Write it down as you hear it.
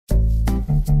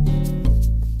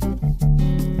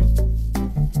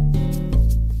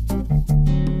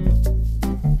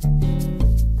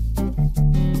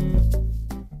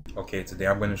Okay, today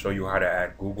I'm going to show you how to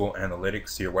add Google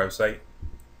Analytics to your website.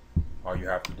 All you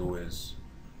have to do is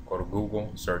go to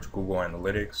Google, search Google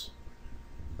Analytics.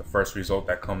 The first result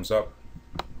that comes up,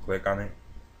 click on it.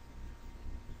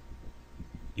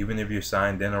 Even if you're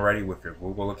signed in already with your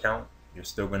Google account, you're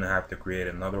still going to have to create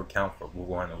another account for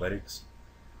Google Analytics.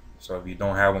 So if you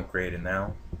don't have one created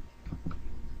now,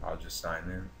 I'll just sign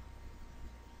in.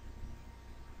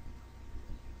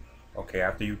 Okay,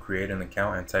 after you create an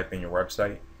account and type in your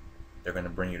website, they're going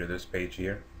to bring you to this page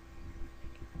here.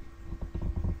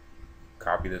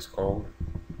 Copy this code.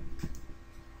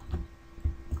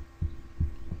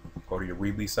 Go to your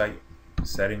Weebly site,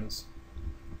 settings,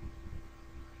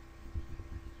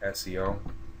 SEO.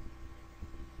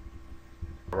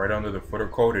 Right under the footer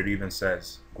code, it even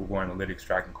says Google Analytics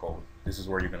tracking code. This is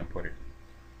where you're going to put it.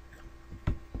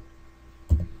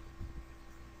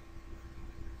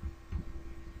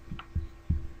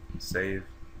 Save.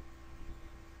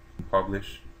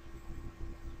 Publish.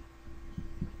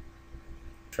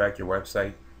 Track your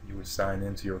website. You would sign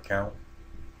into your account.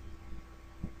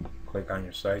 Click on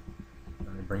your site,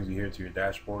 and it brings you here to your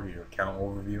dashboard, your account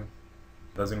overview.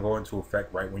 It doesn't go into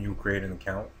effect right when you create an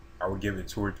account. I would give it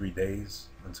 2 or 3 days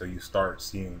until you start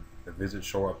seeing the visits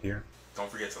show up here. Don't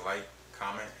forget to like,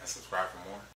 comment, and subscribe for more.